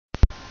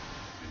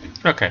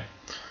Okay,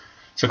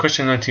 so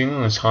question 19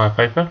 on this higher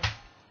paper,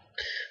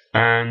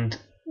 and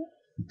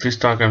this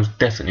diagram is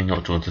definitely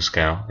not drawn to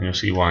scale, and you'll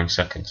see why in a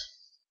second.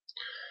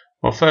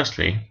 Well,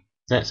 firstly,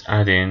 let's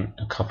add in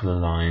a couple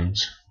of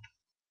lines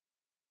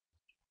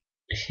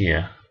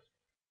here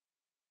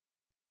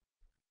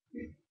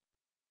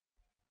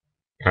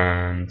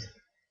and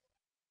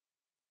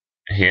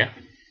here,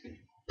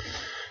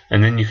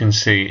 and then you can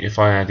see if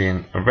I add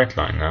in a red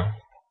line now,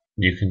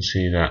 you can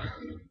see that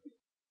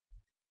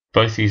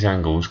both these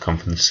angles come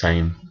from the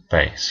same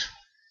base.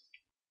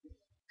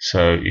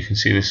 So you can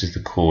see this is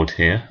the chord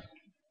here,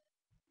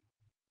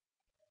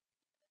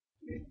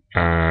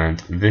 and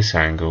this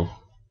angle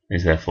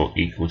is therefore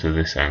equal to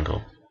this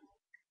angle.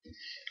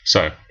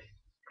 So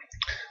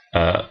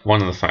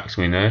one of the facts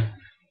we know,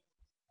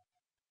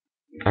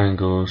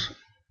 angles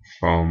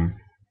from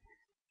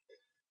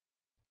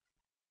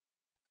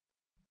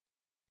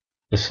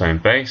the same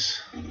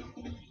base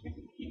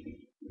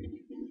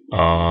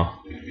are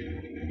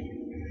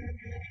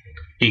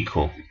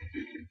equal.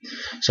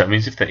 So it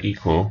means if they're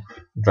equal,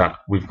 that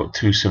we've got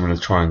two similar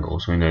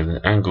triangles. We know the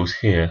angles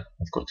here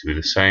have got to be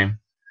the same.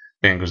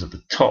 The angles at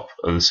the top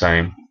are the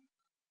same.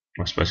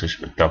 I suppose I should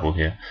put double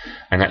here.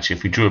 And actually,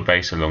 if we drew a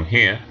base along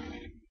here,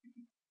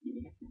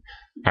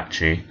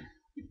 actually,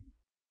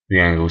 the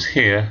angles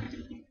here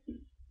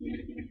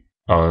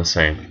are the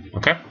same.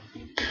 Okay?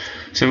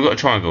 So we've got a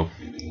triangle.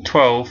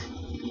 12.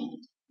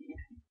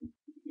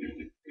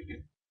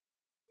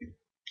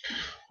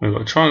 We've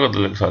got a triangle that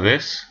looks like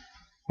this,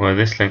 where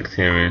this length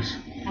here is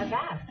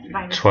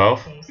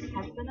 12.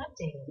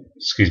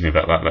 Excuse me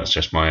about that, that's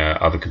just my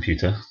other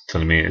computer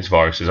telling me its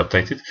virus is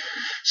updated.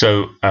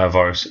 So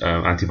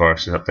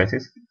antivirus is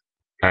updated.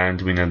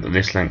 And we know that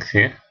this length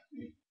here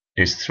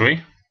is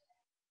 3.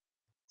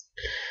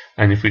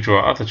 And if we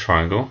draw our other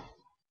triangle,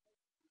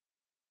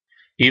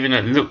 even though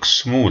it looks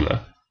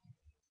smaller,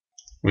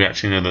 we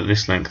actually know that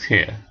this length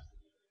here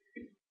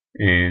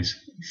is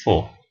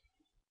 4.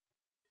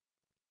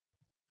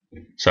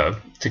 So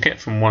to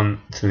get from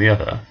one to the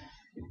other,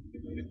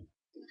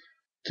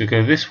 to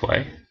go this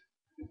way,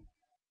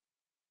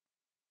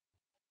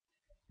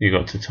 you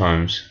got to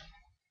times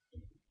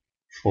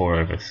 4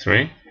 over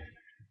 3,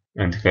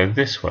 and to go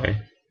this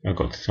way, I've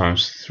got to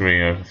times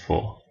 3 over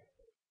 4.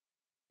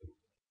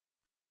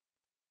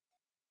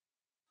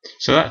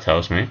 So that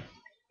tells me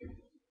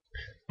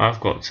I've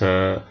got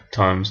to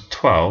times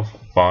 12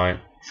 by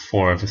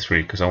 4 over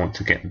 3, because I want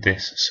to get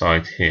this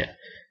side here.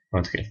 I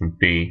want to get from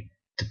B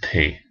to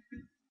P,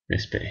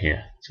 this bit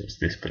here, so it's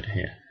this bit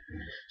here.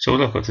 So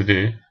all I've got to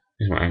do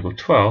is my angle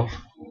 12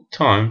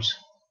 times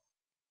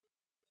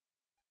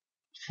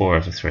 4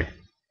 over 3.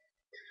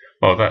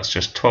 Well, that's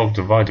just 12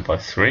 divided by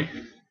 3,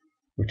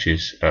 which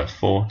is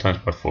 4 times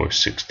by 4 is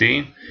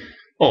 16,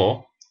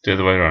 or the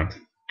other way around,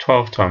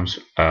 12 times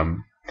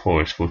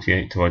 4 is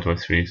 48, divided by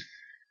 3 is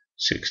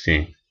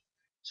 16.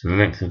 So the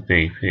length of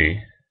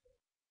BP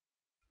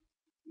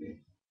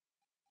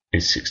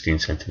is 16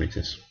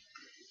 centimeters.